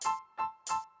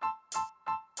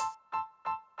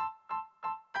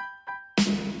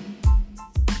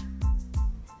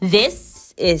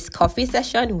This is Coffee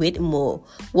Session with Mo.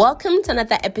 Welcome to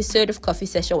another episode of Coffee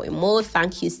Session with Mo.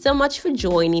 Thank you so much for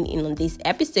joining in on this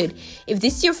episode. If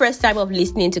this is your first time of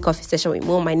listening to Coffee Session with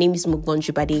Mo, my name is Mugbon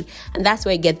Jubade, and that's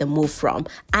where I get the Mo from.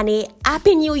 And a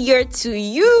happy new year to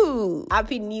you.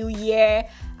 Happy new year.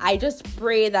 I just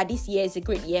pray that this year is a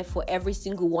great year for every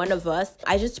single one of us.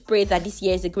 I just pray that this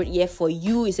year is a great year for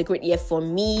you. It's a great year for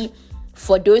me.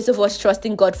 For those of us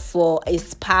trusting God for a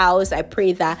spouse, I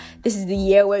pray that this is the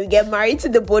year where we get married to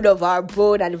the bone of our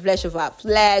bone and the flesh of our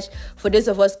flesh. For those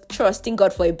of us trusting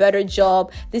God for a better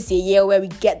job, this is a year where we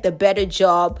get the better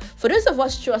job. For those of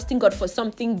us trusting God for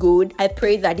something good, I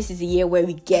pray that this is a year where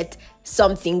we get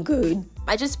something good.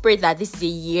 I just pray that this is a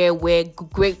year where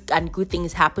great and good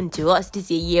things happen to us. This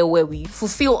is a year where we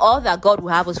fulfill all that God will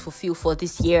have us fulfill for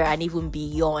this year and even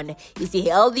beyond. It's a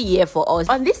healthy year for us.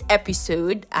 On this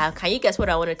episode, can you guess what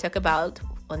I want to talk about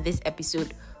on this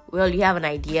episode? Well, you have an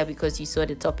idea because you saw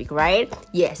the topic, right?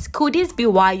 Yes. Could this be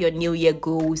why your New Year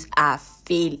goals are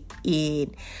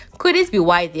failing? Could this be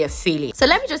why they're failing? So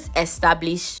let me just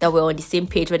establish that we're on the same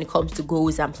page when it comes to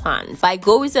goals and plans. By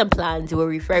goals and plans, we're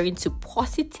referring to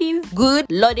positive, good,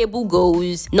 laudable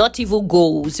goals, not evil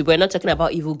goals. We're not talking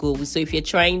about evil goals. So if you're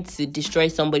trying to destroy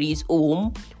somebody's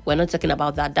home, we're not talking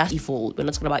about that. That's evil. We're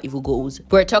not talking about evil goals.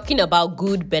 We're talking about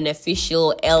good,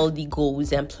 beneficial, healthy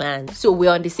goals and plans. So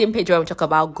we're on the same page when we talk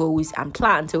about goals and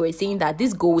plans. So we're saying that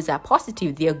these goals are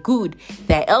positive, they're good,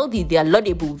 they're healthy, they're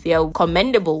laudable, they're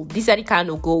commendable. These are the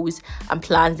kind of goals and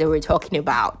plans that we're talking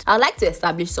about. I'd like to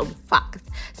establish some facts.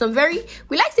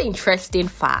 We like to say interesting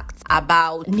facts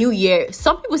about New Year.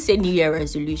 Some people say New Year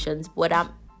resolutions, but I'm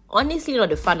honestly not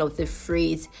a fan of the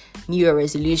phrase New Year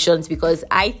resolutions because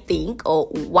I think, or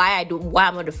why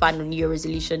I'm not a fan of New Year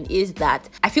resolution is that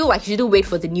I feel like you shouldn't wait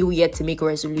for the new year to make a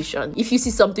resolution. If you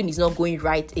see something is not going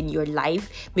right in your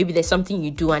life, maybe there's something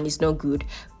you do and it's not good,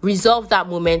 resolve that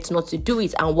moment not to do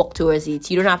it and work towards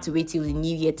it. You don't have to wait till the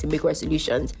new year to make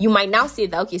resolutions. You might now say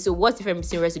that, okay, so what's the difference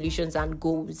between resolutions and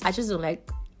goals? I just don't like,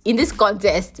 in this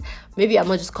context, maybe I'm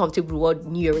not just comfortable with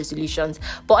New Year resolutions.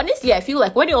 But honestly, I feel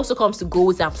like when it also comes to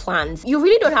goals and plans, you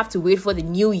really don't have to wait for the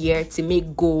new year to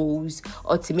make goals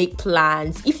or to make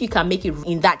plans if you can make it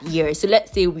in that year. So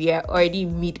let's say we are already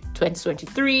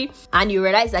mid-2023 and you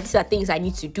realize that these are things I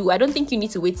need to do. I don't think you need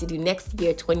to wait till the next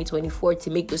year, 2024, to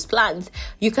make those plans.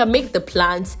 You can make the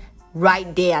plans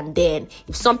right there and then.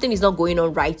 If something is not going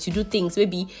on right, you do things,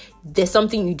 maybe there's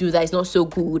something you do that is not so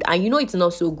good and you know it's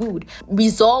not so good,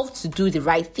 resolve to do the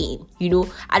right thing.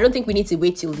 I don't think we need to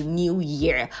wait till the new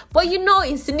year, but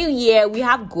it's the new year, we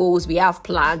have goals, we have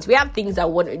plans, we have things I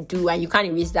want to do, and you can't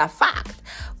erase that fact.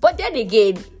 But then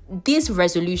again, these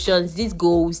resolutions, these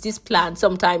goals, these plans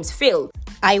sometimes fail.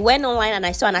 I went online and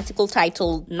I saw an article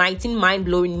titled 19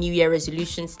 mind-blowing New Year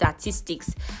resolution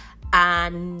statistics,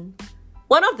 and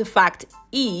one of the fact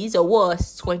is, or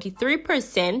was,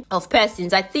 23% of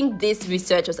persons, I think this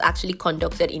research was actually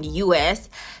conducted in the US,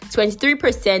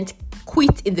 23%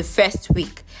 quit in the first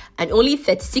week, and only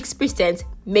 36%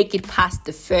 make it past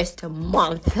the first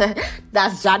month.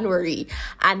 That's January.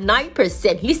 And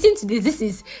 9%, listen to this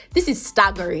is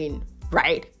staggering,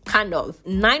 right? Kind of.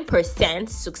 9%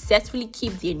 successfully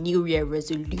keep their New Year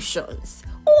resolutions.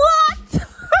 What?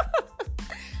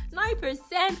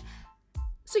 9%?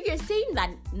 So you're saying that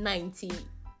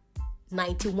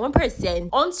 91%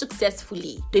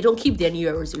 unsuccessfully, they don't keep their New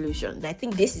Year resolutions. I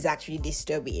think this is actually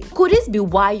disturbing. Could this be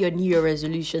why your New Year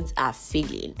resolutions are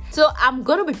failing? So I'm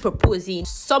going to be proposing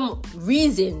some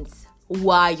reasons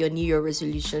why your New Year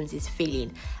resolutions is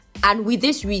failing. And with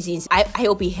these reasons, I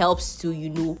hope it helps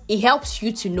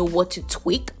you to know what to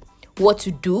tweak, what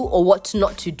to do or what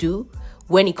not to do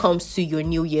when it comes to your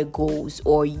New Year goals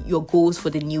or your goals for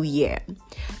the new year.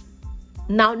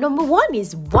 Now, number one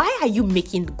is, why are you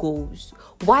making the goals?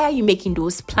 Why are you making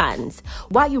those plans?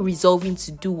 Why are you resolving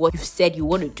to do what you've said you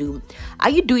want to do? Are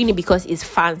you doing it because it's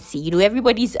fancy?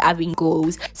 Everybody's having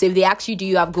goals. So if they actually do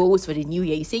you have goals for the new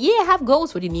year, you say, yeah, I have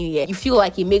goals for the new year. You feel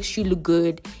like it makes you look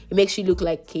good. It makes you look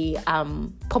like a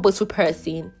purposeful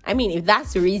person. I mean, if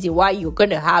that's the reason why you're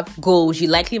going to have goals, you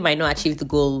likely might not achieve the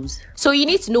goals. So you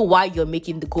need to know why you're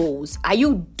making the goals. Are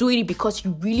you doing it because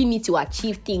you really need to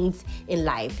achieve things in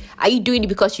life? Are you doing it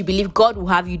because you believe God will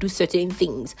have you do certain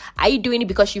things? Are you doing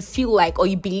it because you feel like, or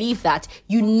you believe that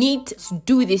you need to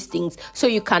do these things so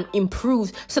you can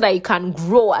improve, so that you can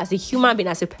grow as a human being,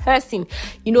 as a person?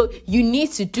 You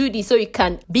need to do this so you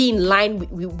can be in line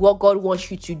with what God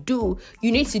wants you to do.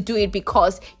 You need to do it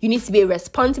because you need to be a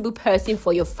responsible person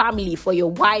for your family, for your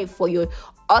wife, for your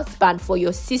husband, for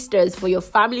your sisters, for your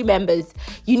family members.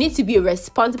 You need to be a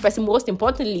responsible person, most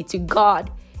importantly to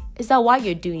God. Is that why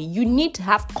you're doing it? You need to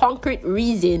have concrete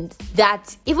reasons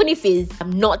that even if it's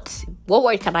not, what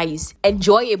word can I use?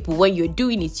 Enjoyable when you're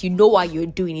doing it. You know why you're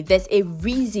doing it. There's a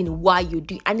reason why you're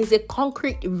doing it. And it's a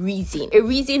concrete reason. A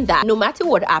reason that no matter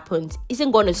what happens, isn't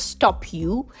going to stop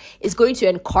you. It's going to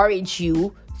encourage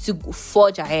you to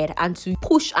forge ahead and to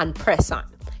push and press on.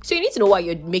 So you need to know why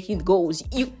you're making goals.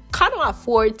 You cannot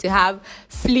afford to have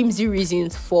flimsy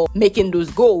reasons for making those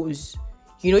goals.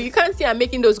 You can't say I'm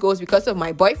making those goals because of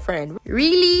my boyfriend.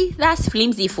 Really? That's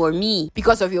flimsy for me.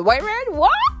 Because of your boyfriend?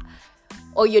 What?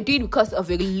 Or you're doing it because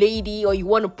of a lady, or you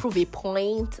want to prove a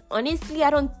point. Honestly, I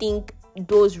don't think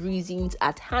those reasons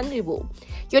are tangible.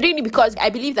 You're doing it because I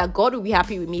believe that God will be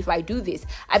happy with me if I do this.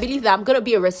 I believe that I'm going to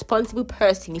be a responsible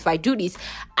person if I do this.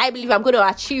 I believe I'm going to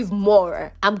achieve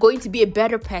more. I'm going to be a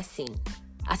better person.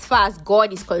 As far as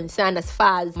God is concerned, as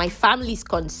far as my family is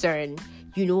concerned,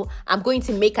 I'm going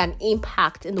to make an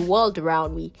impact in the world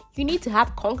around me. You need to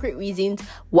have concrete reasons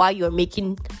why you're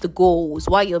making the goals,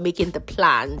 why you're making the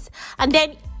plans. And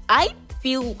then I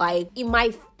feel like it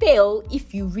might fail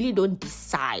if you really don't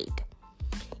decide.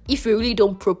 If you really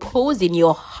don't propose in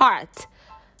your heart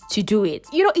to do it.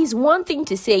 It's one thing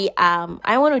to say,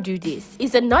 I want to do this.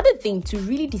 It's another thing to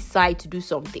really decide to do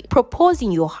something. Propose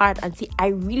in your heart and say, I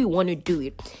really want to do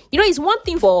it. It's one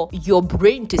thing for your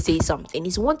brain to say something.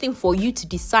 It's one thing for you to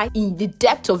decide in the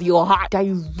depth of your heart that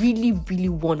you really, really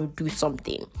want to do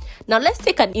something. Now, let's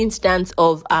take an instance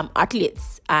of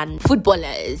athletes and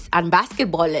footballers and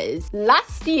basketballers.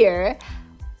 Last year,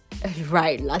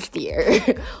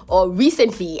 or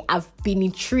recently, I've been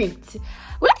intrigued.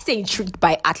 Will I say intrigued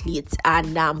by athletes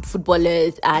and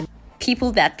footballers and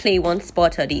people that play one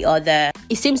sport or the other?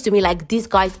 It seems to me like these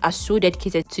guys are so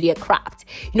dedicated to their craft.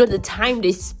 The time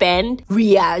they spend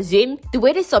rehearsing, the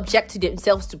way they subject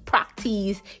themselves to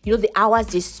practice, the hours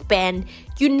they spend,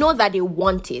 that they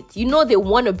want it. They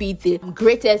want to be the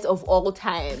greatest of all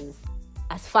times.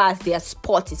 As far as their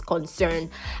sport is concerned,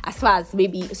 as far as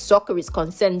maybe soccer is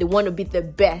concerned, they want to be the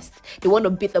best. They want to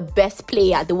be the best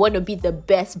player. They want to be the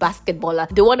best basketballer.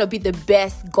 They want to be the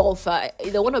best golfer.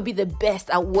 They want to be the best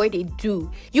at what they do.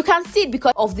 You can see it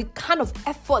because of the kind of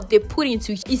effort they put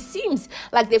into it. It seems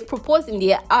like they've proposed in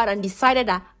their heart and decided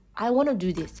that I want to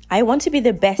do this. I want to be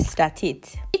the best at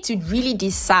it. You need to really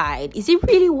decide, is it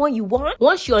really what you want?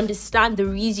 Once you understand the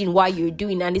reason why you're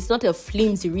doing, and it's not a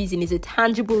flimsy reason, it's a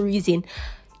tangible reason,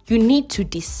 you need to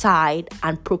decide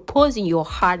and propose in your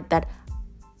heart that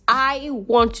I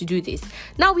want to do this.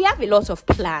 Now, we have a lot of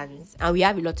plans and we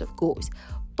have a lot of goals.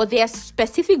 But there are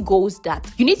specific goals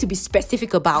that you need to be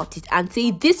specific about it and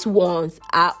say, these ones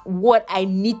are what I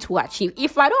need to achieve.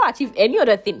 If I don't achieve any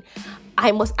other thing,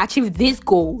 I must achieve these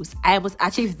goals. I must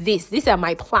achieve this. These are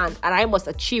my plans and I must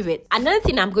achieve it. Another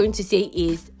thing I'm going to say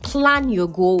is plan your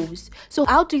goals. So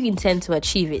how do you intend to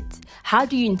achieve it? How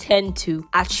do you intend to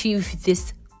achieve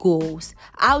this goals?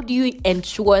 How do you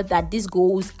ensure that these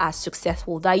goals are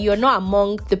successful, that you're not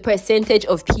among the percentage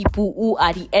of people who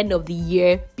at the end of the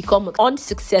year become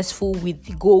unsuccessful with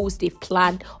the goals they've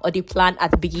planned or they planned at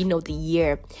the beginning of the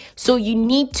year? So you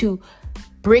need to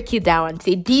break it down and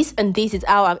say, this and this is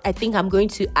how I think I'm going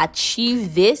to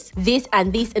achieve this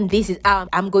and this and this is how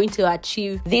I'm going to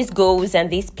achieve these goals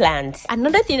and these plans.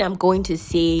 Another thing I'm going to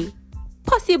say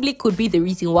possibly could be the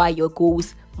reason why your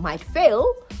goals might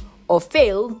fail or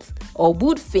failed or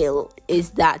would fail is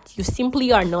that you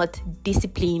simply are not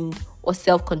disciplined or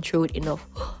self-controlled enough.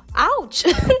 Ouch!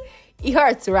 It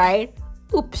hurts, right?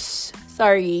 Oops,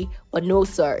 sorry, but no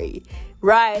sorry,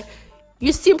 right?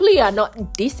 You simply are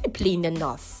not disciplined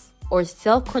enough or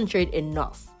self-controlled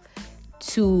enough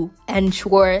to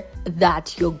ensure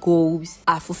that your goals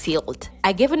are fulfilled.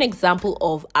 I gave an example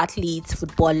of athletes,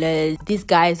 footballers. These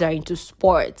guys are into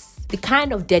sports. The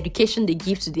kind of dedication they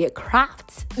give to their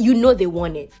crafts, they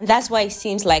want it. That's why it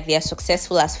seems like they're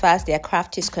successful as far as their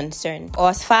craft is concerned, or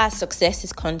as far as success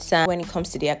is concerned when it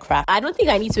comes to their craft. I don't think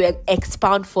I need to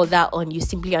expound further on you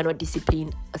simply are not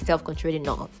disciplined or self-controlled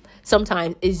enough.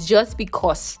 Sometimes it's just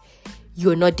because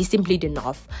you're not disciplined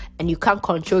enough and you can't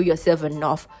control yourself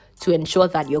enough to ensure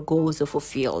that your goals are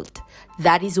fulfilled.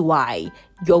 That is why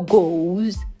your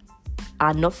goals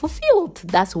are not fulfilled.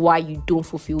 That's why you don't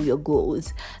fulfill your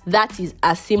goals. That is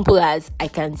as simple as I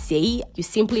can say. You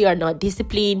simply are not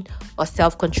disciplined or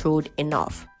self-controlled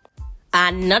enough.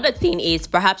 Another thing is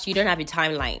perhaps you don't have a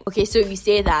timeline. Okay, so you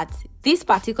say that this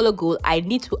particular goal, I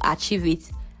need to achieve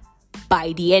it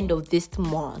by the end of this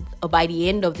month or by the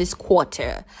end of this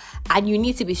quarter, and you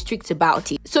need to be strict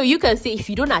about it. So you can say, if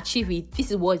you don't achieve it, this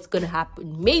is what's going to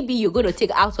happen. Maybe you're going to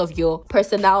take out of your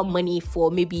personal money for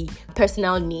maybe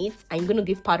personal needs and you're going to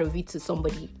give part of it to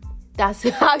somebody That's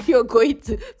how you're going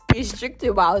to be strict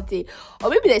about it. Or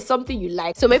maybe there's something you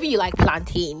like. So maybe you like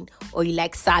plantain, or you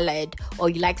like salad, or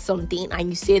you like something, and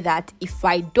you say that if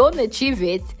I don't achieve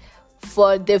it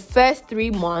for the first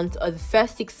 3 months or the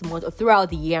first 6 months or throughout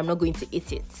the year, I'm not going to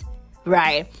eat it.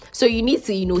 Right? So you need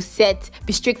to,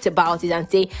 be strict about it and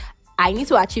say, I need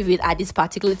to achieve it at this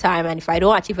particular time, and if I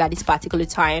don't achieve it at this particular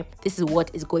time, this is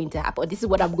what is going to happen. This is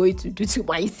what I'm going to do to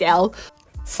myself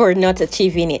for not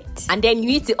achieving it. And then you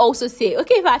need to also say,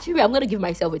 okay, if I achieve it, I'm going to give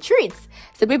myself a treat.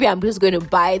 So maybe I'm just going to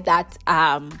buy that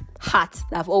hat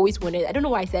that I've always wanted. I don't know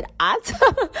why I said hat.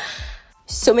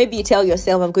 So maybe you tell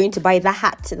yourself, I'm going to buy the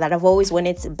hat that I've always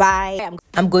wanted to buy.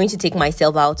 I'm going to take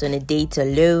myself out on a date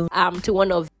alone. To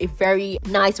one of a very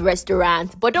nice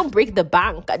restaurant. But don't break the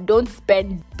bank. Don't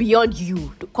spend beyond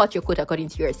you to cut your coat according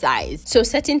to your size. So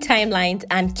setting timelines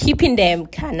and keeping them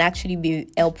can actually be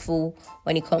helpful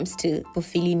when it comes to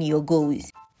fulfilling your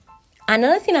goals.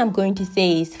 Another thing I'm going to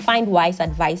say is find wise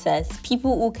advisors,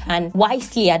 people who can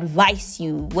wisely advise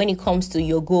you when it comes to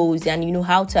your goals and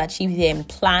how to achieve them,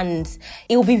 plans.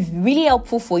 It will be really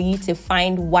helpful for you to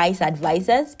find wise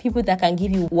advisors, people that can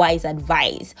give you wise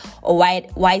advice or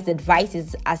wise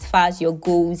advices as far as your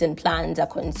goals and plans are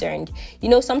concerned.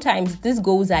 Sometimes these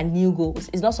goals are new goals.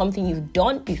 It's not something you've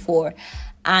done before.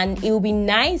 And it will be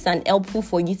nice and helpful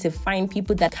for you to find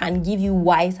people that can give you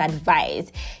wise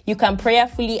advice. You can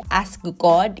prayerfully ask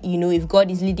God, if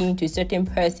God is leading you to a certain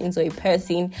person or a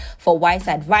person for wise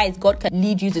advice, God can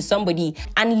lead you to somebody,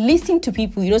 and listen to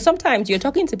people. Sometimes you're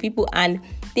talking to people and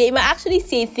they might actually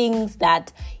say things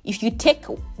that if you take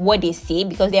what they say,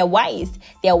 because they're wise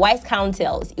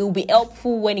counsels, it will be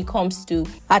helpful when it comes to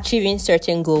achieving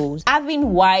certain goals.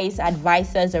 Having wise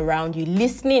advisors around you,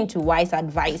 listening to wise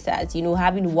advisors,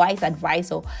 having wise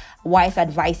advice or wise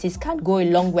advices can go a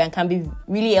long way and can be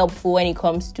really helpful when it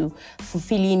comes to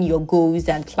fulfilling your goals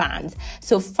and plans.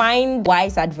 So find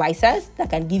wise advisors that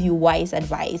can give you wise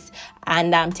advice,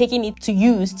 and taking it to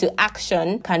use to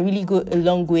action can really go a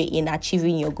long way in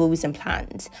achieving your goals and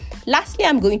plans. Lastly,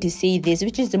 I'm going to say this,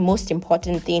 which is the most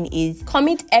important thing, is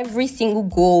commit every single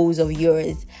goals of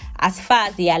yours as far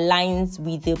as it aligns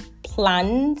with the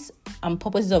plans and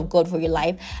purposes of God for your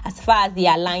life, as far as it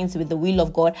aligns with the will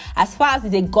of God, as far as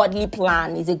it's a godly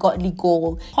plan, it's a godly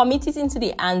goal. Commit it into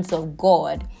the hands of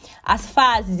God. As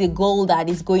far as it's a goal that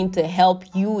is going to help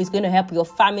you, it's going to help your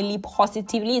family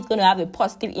positively, it's going to have a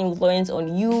positive influence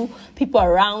on you, people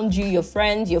around you, your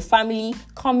friends, your family,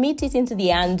 commit it into the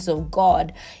hands of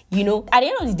God. At the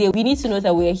end of the day, we need to know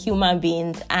that we're human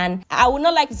beings, and I would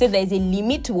not like to say there's a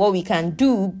limit to what we can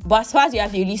do, but as far as you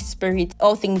have the Holy Spirit,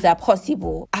 all things are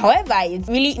possible. However, it's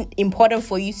really important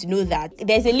for you to know that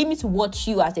there's a limit to what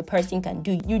you as a person can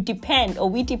do. We depend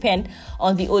on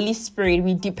the Holy Spirit.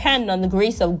 We depend on the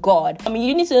grace of God.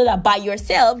 You need to know that by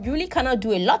yourself, you really cannot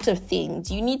do a lot of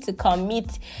things. You need to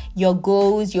commit your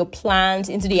goals, your plans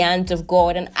into the hands of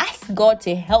God and ask God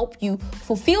to help you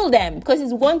fulfill them, because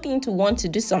it's one thing to want to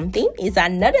do something, it's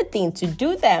another thing to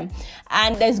do them.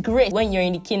 And there's grace when you're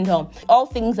in the kingdom. All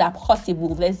things are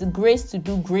possible. There's the grace to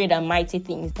do great and mighty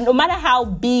things. No matter how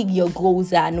big your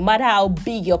goals are, no matter how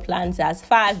big your plans are, as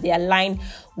far as they align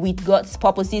with God's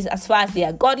purposes, as far as they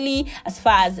are godly, as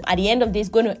far as at the end of the day it's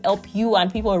going to help you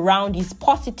and people around is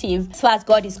positive, as far as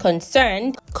God is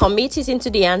concerned, commit it into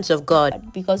the hands of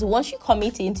God. Because once you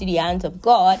commit it into the hands of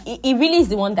God, it really is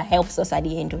the one that helps us at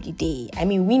the end of the day.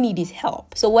 We need his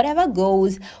help. So whatever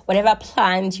goals, whatever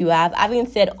plans you have, having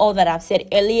said all that I've said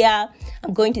earlier,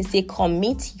 I'm going to say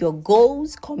commit your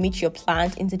goals, commit your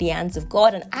plans into the hands of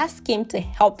God, and ask him to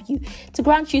help you, to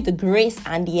grant you the grace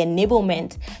and the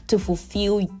enablement to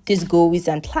fulfill these goals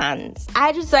and plans.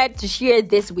 I just decided to share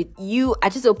this with you. I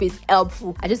just hope it's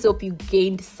helpful. I just hope you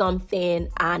gained something,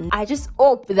 and I just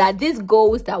hope that these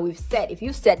goals that we've set, if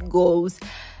you've set goals,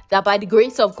 that by the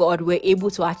grace of God, we're able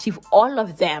to achieve all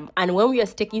of them. And when we are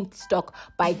taking stock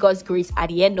by God's grace at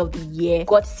the end of the year,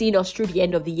 God seeing us through the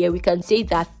end of the year, we can say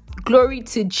that glory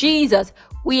to Jesus.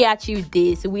 We achieved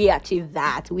this, we achieved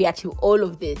that, we achieved all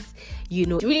of this.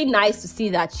 It's really nice to see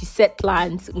that you set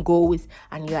plans and goals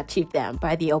and you achieve them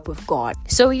by the help of God.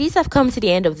 So with this, I've come to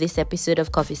the end of this episode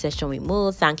of Coffee Session with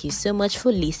Mo. Thank you so much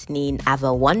for listening. Have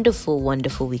a wonderful,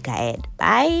 wonderful week ahead.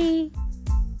 Bye.